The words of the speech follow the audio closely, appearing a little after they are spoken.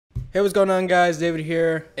Hey, what's going on, guys? David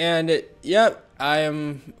here, and yep, I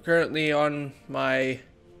am currently on my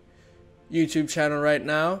YouTube channel right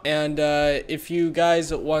now, and if you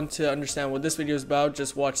guys want to understand what this video is about,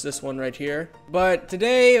 just watch this one right here. But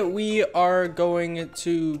today we are going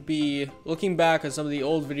to be looking back at some of the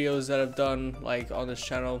old videos that I've done, like on this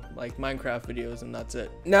channel, like Minecraft videos, and that's it.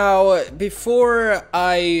 Now, before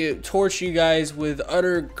I torch you guys with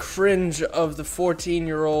utter cringe of the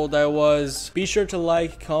 14-year-old I was, be sure to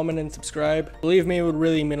like, comment, and subscribe. Believe me, it would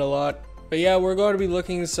really mean a lot. But yeah, we're going to be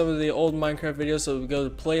looking at some of the old Minecraft videos, so we go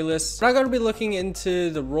to playlists. We're not going to be looking into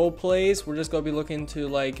the role plays, we're just going to be looking into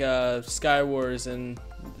like Skywars and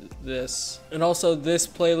this. And also this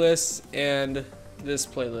playlist and this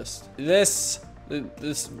playlist.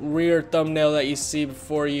 This rear thumbnail that you see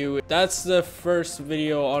before you, that's the first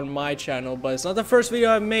video on my channel, but it's not the first video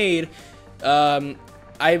I've made.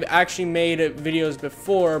 I've actually made videos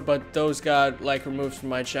before, but those got like removed from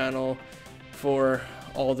my channel for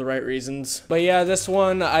all the right reasons. But yeah, this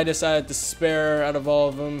one I decided to spare out of all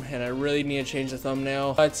of them, and I really need to change the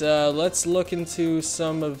thumbnail. But let's look into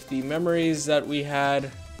some of the memories that we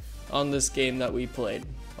had on this game that we played.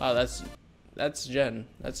 Wow, that's Jen.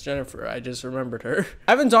 That's Jennifer. I just remembered her.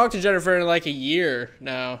 I haven't talked to Jennifer in like a year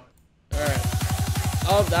now. Alright.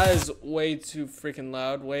 Oh, that is way too freaking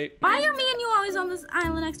loud. Wait. Why are me and you always on this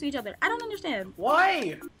island next to each other? I don't understand.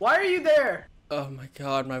 Why? Why are you there? Oh my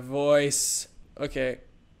god, my voice. Okay.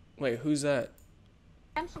 Wait, who's that?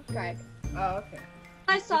 I'm subscribed. Oh, okay.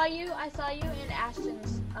 I saw you in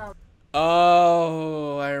Ashton's,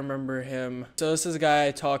 Oh, I remember him. So this is a guy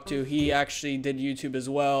I talked to. He actually did YouTube as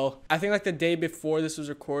well. I think like the day before this was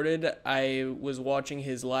recorded, I was watching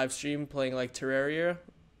his live stream playing like Terraria,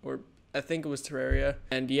 or I think it was Terraria.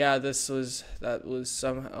 And yeah, that was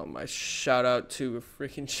somehow my shout out to a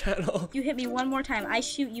freaking channel. You hit me one more time, I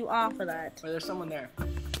shoot you off of that. Wait, there's someone there.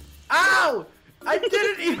 Ow! I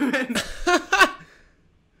didn't even!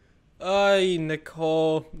 Ay,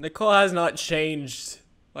 Nicole. Nicole has not changed,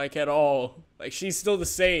 like, at all. Like, she's still the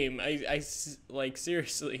same. Like,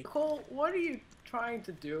 seriously. Cole, what are you trying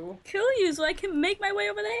to do? Kill you so I can make my way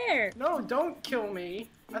over there. No, don't kill me.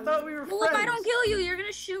 I thought we were Well, friends. if I don't kill you, you're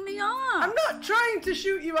gonna shoot me off. I'm not trying to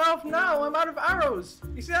shoot you off now. I'm out of arrows.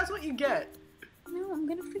 You see, that's what you get. No, I'm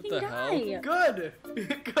gonna freaking What the die. hell? Good.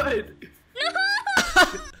 Good.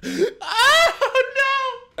 Oh,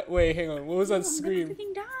 no! Wait, hang on. What was that scream?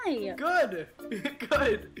 I'm gonna freaking die. Good.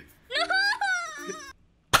 Good.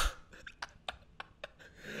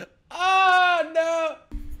 Oh, no!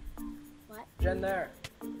 What? Jen there.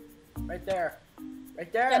 Right there.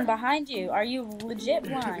 Right there. Jen, behind you. Are you legit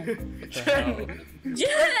blind? Jen. Jen!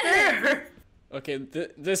 There. Okay,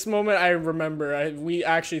 this moment I remember. We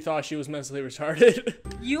actually thought she was mentally retarded.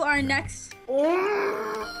 You are next.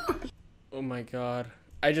 Oh my god.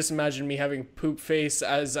 I just imagined me having poop face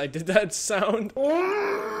as I did that sound.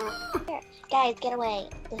 guys, get away.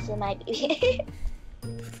 This is my baby.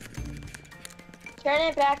 Turn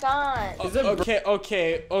it back on.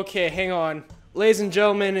 Okay, hang on. Ladies and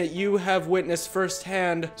gentlemen, you have witnessed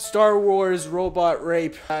firsthand Star Wars robot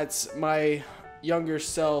rape that my younger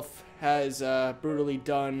self has brutally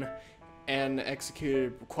done and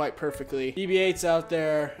executed quite perfectly. BB-8s out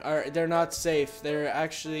there, they're not safe. They're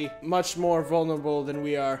actually much more vulnerable than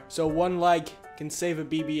we are. So one like can save a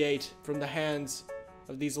BB-8 from the hands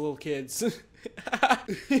of these little kids.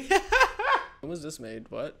 When was this made?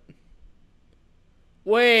 What?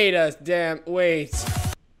 Wait.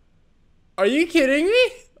 Are you kidding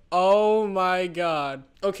me? Oh my god.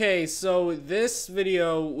 Okay, so this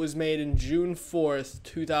video was made in June 4th,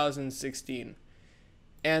 2016.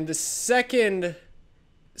 And the second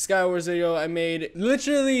Skywars video I made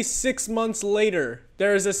literally 6 months later.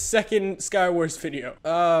 There is a second Skywars video.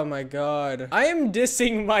 Oh my god. I am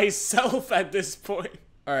dissing myself at this point.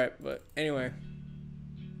 Alright, but anyway.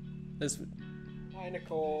 Hi,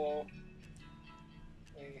 Nicole.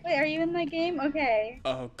 Wait, are you in that game? Okay.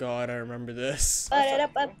 Oh god, I remember this.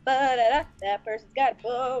 That person's got a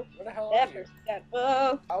bow. Where the hell That are you? person's got a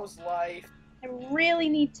bow. How's life? I really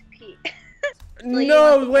need to pee.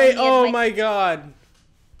 No, wait, oh my god.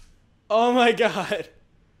 Oh my god.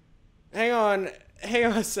 Hang on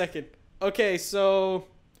a second. Okay, so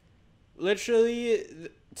literally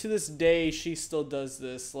to this day she still does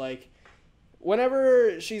this. Like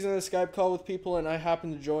whenever she's in a Skype call with people and I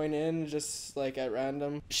happen to join in just like at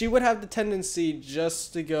random, she would have the tendency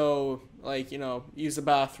just to go like, you know, use the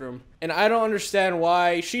bathroom. And I don't understand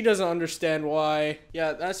why. She doesn't understand why.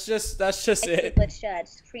 Yeah, that's just it. Let's chat.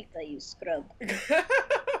 Freak that you scrub.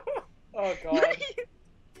 Oh god.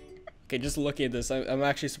 Okay, just looking at this, I'm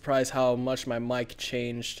actually surprised how much my mic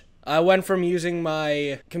changed I went from using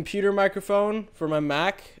my computer microphone for my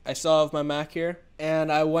Mac. I still have my Mac here.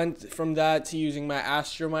 And I went from that to using my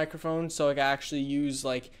Astro microphone so I could actually use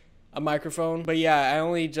like a microphone. But yeah, I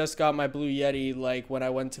only just got my Blue Yeti like when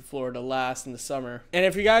I went to Florida last in the summer. And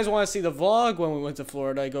if you guys want to see the vlog when we went to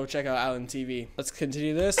Florida, go check out Island TV. Let's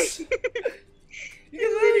continue this. You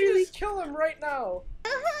can literally just kill him right now.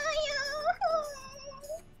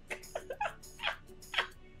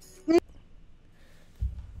 What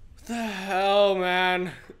the hell,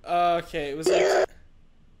 man? Okay, it was like...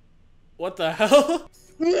 What the hell?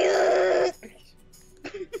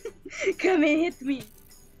 Come and hit me.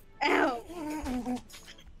 Ow.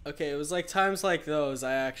 Okay, it was like times like those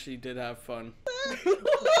I actually did have fun. If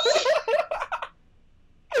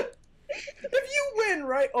you win,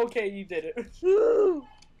 right? Okay, you did it. Woo.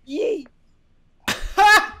 Yee.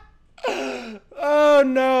 Oh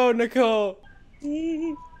no, Nicole.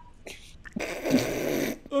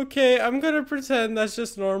 Okay, I'm gonna pretend that's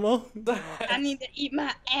just normal. I need to eat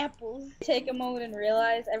my apples. Take a moment and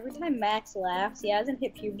realize every time Max laughs, he hasn't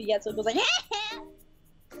hit puberty yet, so it goes like,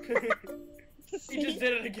 He just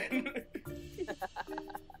did it again.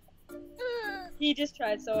 He just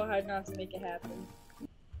tried so hard not to make it happen.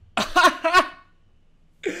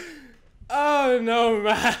 Oh no,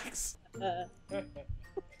 Max.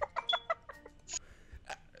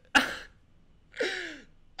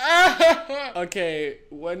 Okay,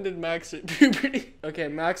 when did Max hit puberty? Okay,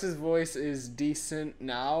 Max's voice is decent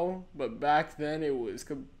now, but back then it was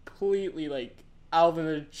completely like Alvin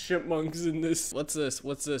and the Chipmunks in this. What's this?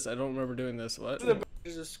 What's this? I don't remember doing this. What?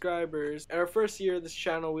 Subscribers. Our first year of this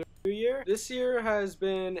channel, New Year. This year has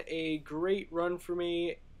been a great run for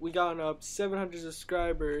me. We got up 700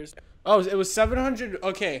 subscribers. Oh, it was 700.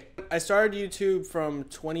 Okay, I started YouTube from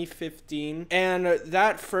 2015, and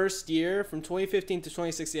that first year, from 2015 to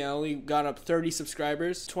 2016, I only got up 30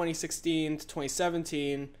 subscribers. 2016 to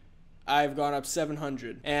 2017, I've gone up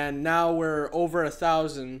 700, and now we're over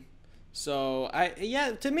 1,000. So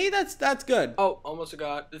yeah, to me that's good. Oh, almost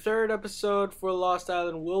forgot. The third episode for Lost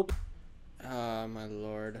Island will be. Oh my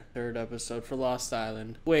lord. Third episode for Lost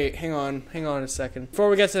Island. Wait, hang on a second. Before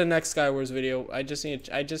we get to the next Skywars video, I just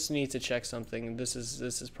need to check something. This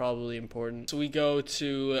is probably important. So we go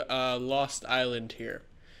to Lost Island here.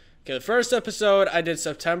 Okay, the first episode I did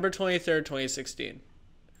September 23rd, 2016.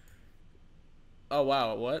 Oh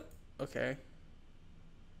wow, what? Okay.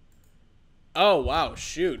 Oh wow,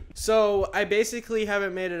 shoot. So I basically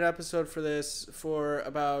haven't made an episode for this for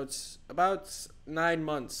about 9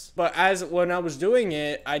 months. But when I was doing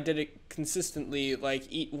it, I did it consistently, like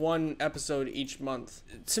eat one episode each month.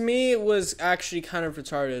 To me, it was actually kind of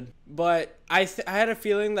retarded. But I had a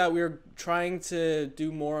feeling that we were trying to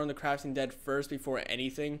do more on the Crafting Dead first before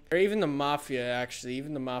anything. Or even the Mafia, actually.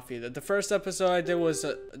 Even the Mafia. The first episode I did was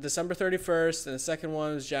December 31st, and the second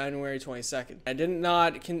one was January 22nd. I did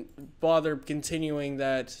not bother continuing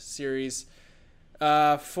that series.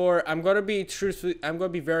 I'm gonna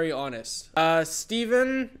be very honest.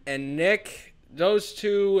 Steven and Nick, those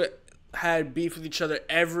two had beef with each other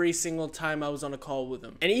every single time I was on a call with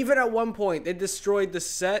them. And even at one point, they destroyed the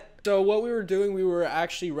set. So what we were doing, we were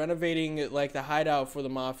actually renovating like the hideout for the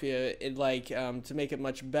Mafia, to make it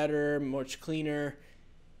much better, much cleaner.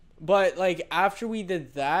 But like after we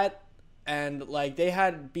did that, and like they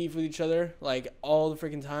had beef with each other like all the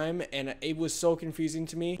freaking time, and it was so confusing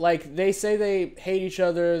to me. Like they say they hate each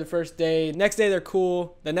other the first day, next day they're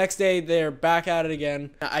cool, the next day they're back at it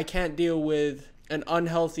again. I can't deal with an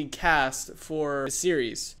unhealthy cast for a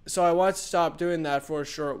series, so I want to stop doing that for a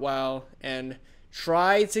short while and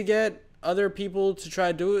try to get other people to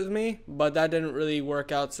try to do it with me, but that didn't really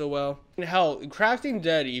work out so well. Hell, Crafting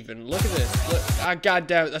Dead even. Look at this. Look, God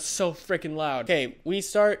damn it, that's so freaking loud. Okay, we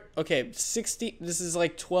start. Okay, 60. This is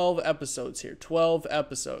like 12 episodes here. 12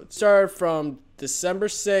 episodes. Started from December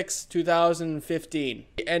 6th, 2015.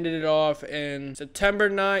 We ended it off in September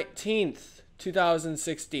 19th,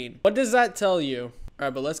 2016. What does that tell you? All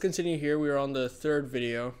right, but let's continue here. We are on the third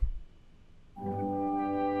video.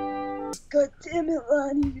 God damn it,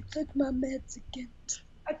 Lonnie, you took my meds again.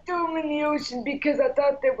 I threw them in the ocean because I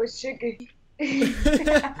thought they were sugar. Even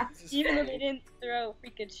though they didn't throw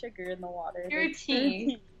freaking sugar in the water. Your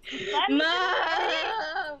tea.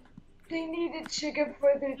 Mom! They needed sugar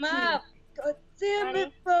for their Mom! tea. God damn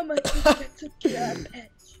it, Mom, I think I took your eye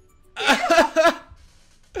patch.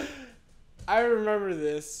 I remember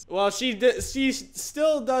this. Well, she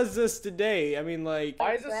still does this today. I mean, like.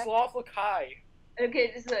 Why does the sloth look high?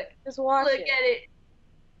 Okay, just look. Just watch Look it. at it.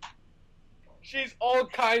 She's all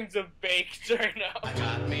kinds of baked right now. I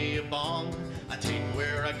got me a bong, I take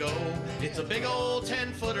everywhere I go. It's a big old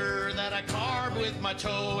 10-footer that I carve with my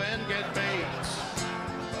toe and get baked.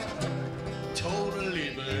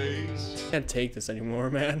 Totally baked. I can't take this anymore,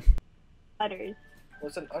 man. Udders.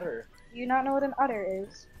 What's an udder? Do you not know what an udder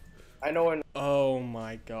is? I know an. Oh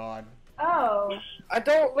my god. Oh. I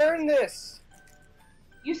don't learn this.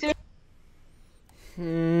 You said.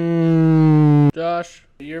 Josh,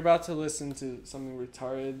 you're about to listen to something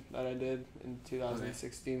retarded that I did in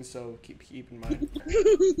 2016, so keep in mind.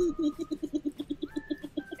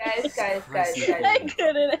 Guys. I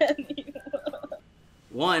couldn't anymore.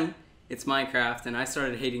 One, it's Minecraft, and I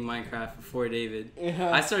started hating Minecraft before David.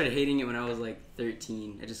 Yeah. I started hating it when I was like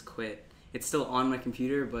 13. I just quit. It's still on my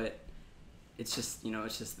computer, but it's just, you know,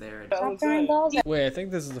 it's just there. Stop throwing balls at Wait, I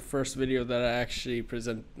think this is the first video that I actually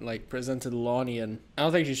presented Lonnie in. I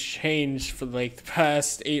don't think she's changed for like the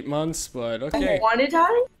past 8 months, but okay. Wanna die?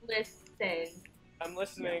 Listen. I'm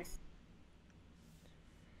listening.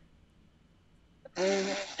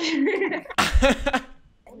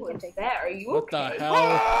 What's that? Are you What okay? the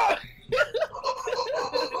hell?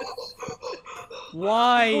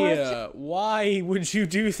 Why? Why would you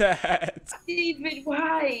do that? David,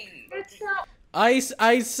 why? That's not. I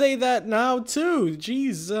say that now too.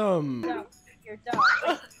 Jeez, You're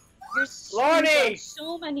done. You're Lonnie! on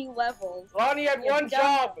so many levels. Lonnie had You're one done.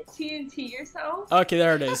 job. TNT yourself? Okay,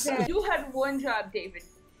 there it is. You had one job, David.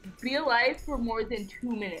 Be alive for more than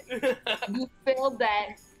 2 minutes. You failed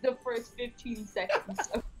that the first 15 seconds.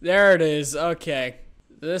 There it is. Okay.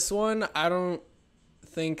 This one, I don't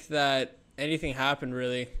think that anything happened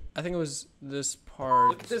really. I think it was this part.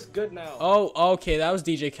 Look at this good now. Oh, okay, that was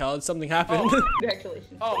DJ Khaled. Something happened.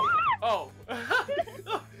 Congratulations. Oh.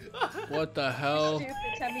 What the hell? Stupid,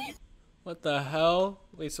 Timmy. What the hell?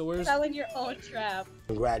 Wait, so where's... Selling your own trap.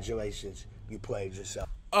 Congratulations, you played yourself.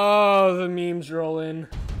 Oh, the memes rolling.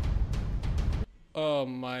 Oh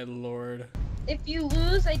my lord. If you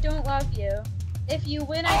lose, I don't love you. If you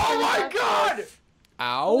win, I Oh don't my love god! you.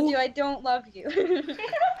 I told you Ow. I don't love you.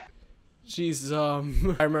 Jeez,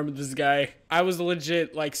 I remember this guy. I was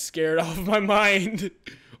legit, like, scared off my mind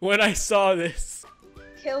when I saw this.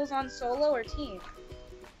 Kills on solo or team?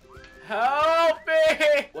 Help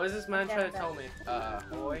me! What is this man trying to tell me?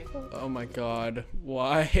 Boy? Oh my god.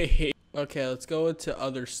 Why? Okay, let's go into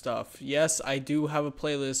other stuff. Yes, I do have a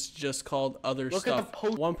playlist just called Other Look Stuff. at the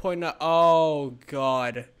post. 1.9. Oh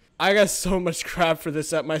god. I got so much crap for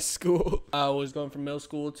this at my school. I was going from middle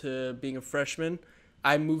school to being a freshman.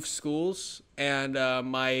 I moved schools, and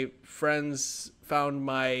my friends found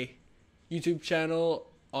my YouTube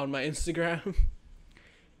channel on my Instagram.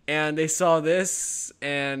 And they saw this,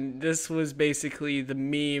 and this was basically the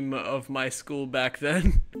meme of my school back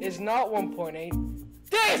then. Is not 1.8.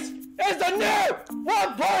 This is the new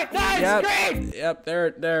 1.9 screen! Yep, there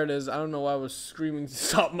it is. I don't know why I was screaming to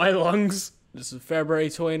stop my lungs. This is February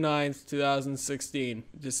 29th, 2016.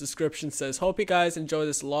 This description says, hope you guys enjoy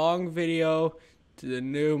this long video to the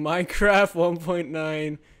new Minecraft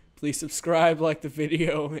 1.9. Please subscribe, like the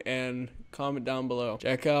video, and comment down below.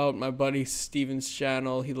 Check out my buddy Steven's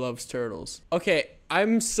channel. He loves turtles. Okay,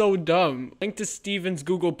 I'm so dumb. Link to Steven's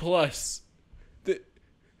Google Plus.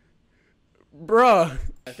 Bruh.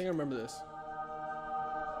 I think I remember this.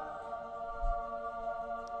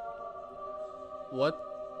 What?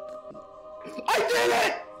 I did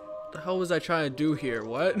it! The hell was I trying to do here?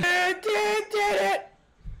 What? I did it!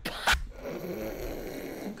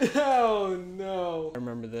 Oh no. I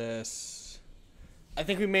remember this. I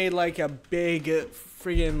think we made like a big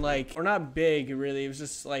friggin' like, or not big really, it was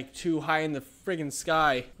just like too high in the friggin'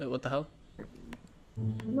 sky. Wait, what the hell?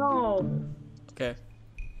 No. Okay.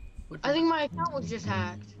 I think my account was just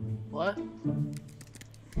hacked. What?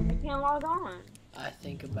 I can't log on. I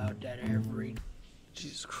think about that every.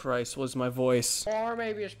 Jesus Christ, what's my voice? Or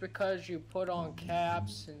maybe it's because you put on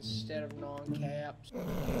caps instead of non-caps.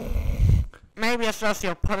 Maybe it's just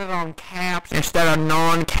you put it on caps instead of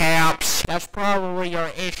non-caps. That's probably your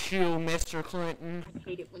issue, Mr. Clinton. I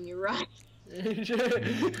hate it when you're right. wait,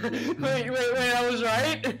 I was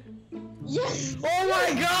right? Yes! Oh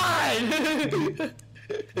my god!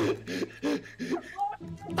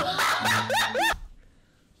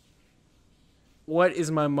 What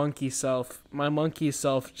is my monkey self? My monkey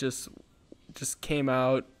self just came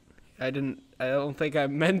out. I don't think I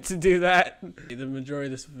meant to do that. The majority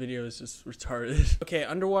of this video is just retarded. Okay,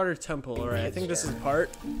 underwater temple. Alright, I think this is part.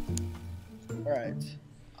 Alright.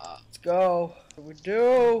 Let's go. What do we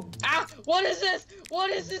do? Ah! What is this? What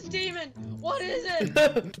is this demon? What is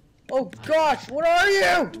it? Oh gosh, what are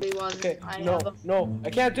you? He wasn't. Okay, I no, have a... no, I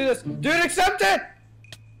can't do this. Dude, accept it!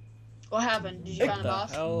 What happened? Did you find a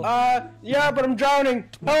boss? Hell? Yeah, but I'm drowning.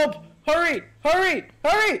 Help! Hurry! Hurry!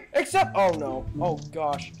 Hurry! Except. Oh no. Oh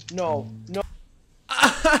gosh. No. No.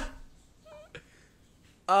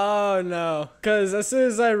 Oh no. Cause as soon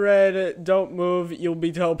as I read don't move, you'll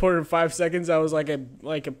be teleported in 5 seconds, I was like a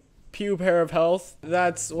pew pair of health.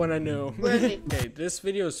 That's when I knew. Okay, this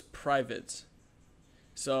video is private.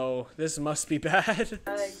 So this must be bad.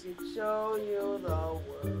 I could show you the world.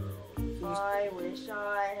 I wish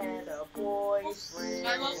I had a boyfriend.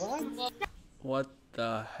 What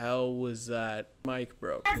the hell was that? Mic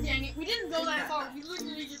broke. God dang it, we didn't go that far. We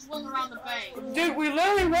literally just went around the bank. Dude, we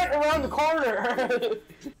literally went around the corner.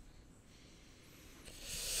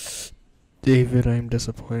 David, I'm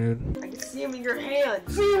disappointed. I can see him in your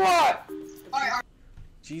hands. See what?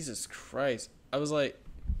 Jesus Christ. I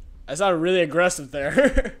sounded really aggressive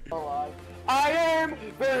there. I am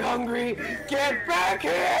very hungry. Get back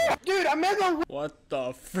here! Dude, I'm in the. What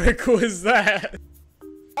the frick was that?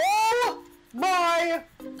 Oh my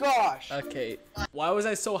gosh. Okay, why was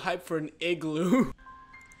I so hyped for an igloo?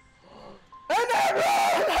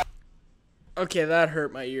 Okay, that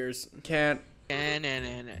hurt my ears. Can't.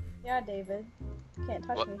 Yeah, David. Can't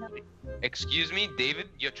touch me, huh? Excuse me, David,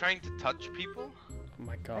 you're trying to touch people? Oh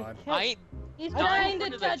my god. He's trying to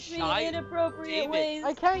touch me in inappropriate ways.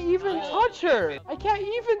 I can't even touch her. I can't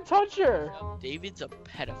even touch her. David's a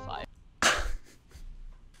pedophile.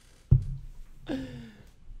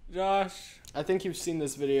 Josh, I think you've seen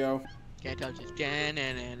this video. Can't touch this.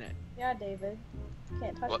 Yeah, David.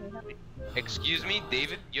 Can't touch What? me, huh? Excuse me,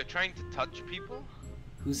 David, you're trying to touch people?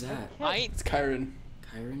 Who's that? It's Kyron.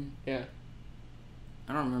 Kyron? Yeah.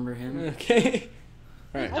 I don't remember him. Okay.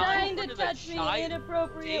 Alright. Trying to touch me in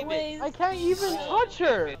inappropriate ways. I can't even touch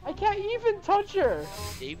her. I can't even touch her.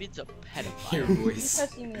 David's a pedophile. Your He's voice.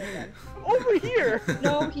 touching me again. Over here.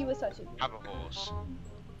 No, he was touching me. Have a horse.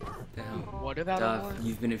 The hell? What about Duff,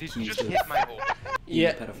 you've been Did you accused just of hit my horse? being Yeah.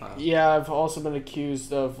 a pedophile. Yeah, I've also been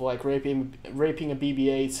accused of like raping a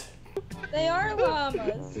BB-8. They are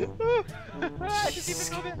llamas.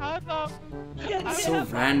 So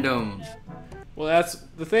random. Well, that's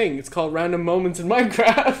the thing. It's called random moments in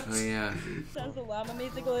Minecraft. Oh yeah. Sounds the llama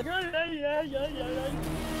musical. What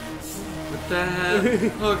the hell?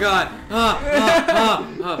 Oh god.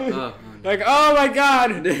 Oh. Like, oh my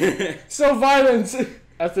god, so violent.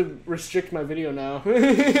 I have to restrict my video now.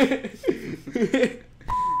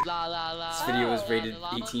 La la la. This video was rated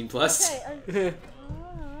 18 plus. Okay,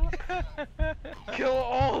 Kill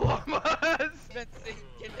all of us!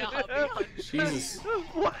 Jesus.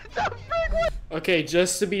 What the frick? Okay,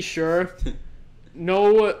 just to be sure,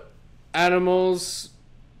 no animals,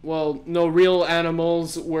 well, no real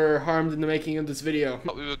animals were harmed in the making of this video.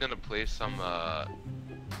 Thought we were gonna play some,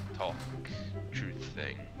 talk truth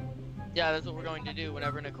thing. Yeah, that's what we're going to do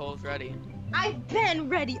whenever Nicole's ready. I've been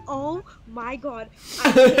ready. Oh my god.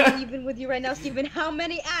 I can't even with you right now, Steven. How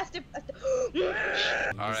many asked if...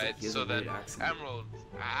 Alright, He has so a weird then, accent. Emerald,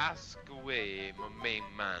 ask away, my main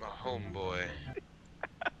man, my homeboy.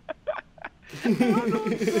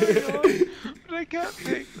 But I can't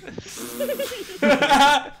take this.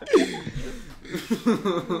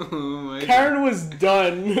 Oh my god. Karen was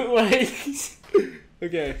done. Like,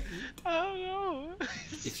 okay. I don't know.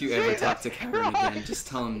 If you ever talk to Karen again, just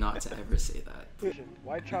tell him not to ever say that.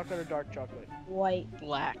 White chocolate or dark chocolate? White.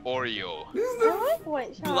 Black. Oreo. I like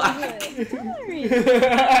white chocolate. Sorry.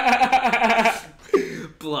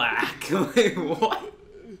 Black. Wait, what?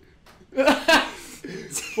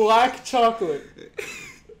 Black chocolate.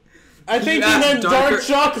 I think You he meant asked darker- dark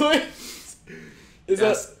chocolate. Is that...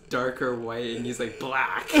 That's dark or white, and he's like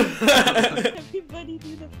black. Everybody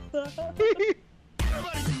do the flop.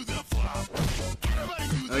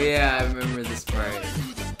 Oh yeah, I remember this part.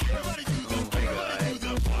 Oh my god.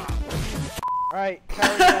 Alright,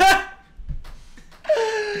 Karen.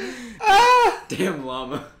 Damn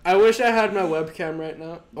llama. I wish I had my webcam right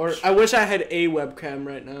now. Or I wish I had a webcam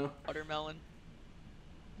right now. Watermelon.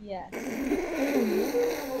 Yeah.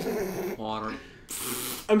 Water.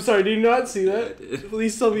 I'm sorry, did you not see Yeah, I that? did.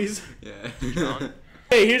 Please tell me. Yeah.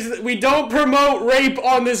 Hey, we don't promote rape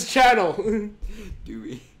on this channel. Do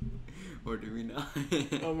we? Or do we not?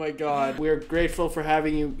 Oh my god. We're grateful for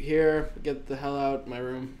having you here. Get the hell out my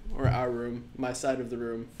room. Or our room. My side of the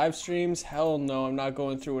room. Live streams? Hell no. I'm not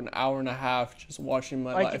going through an hour and a half just watching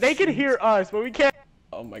my live They can streams. hear us, but we can't.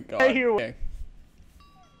 Oh my god. I hear- Okay.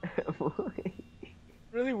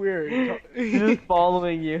 Really weird. He's just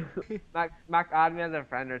following you. Mac, add me as a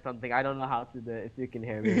friend or something. I don't know how to do it if you can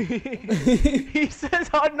hear me. He says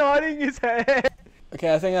I'm nodding his head.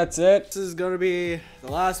 Okay, I think that's it. This is gonna be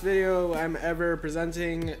the last video I'm ever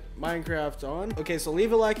presenting Minecraft on. Okay, so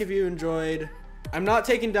leave a like if you enjoyed. I'm not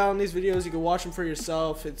taking down these videos. You can watch them for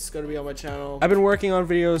yourself. It's going to be on my channel. I've been working on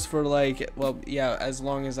videos for like, well, yeah, as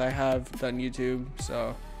long as I have done YouTube.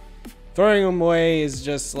 So throwing them away is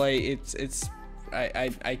just like,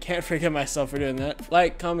 I can't forgive myself for doing that.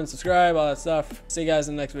 Like, comment, subscribe, all that stuff. See you guys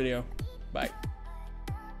in the next video. Bye.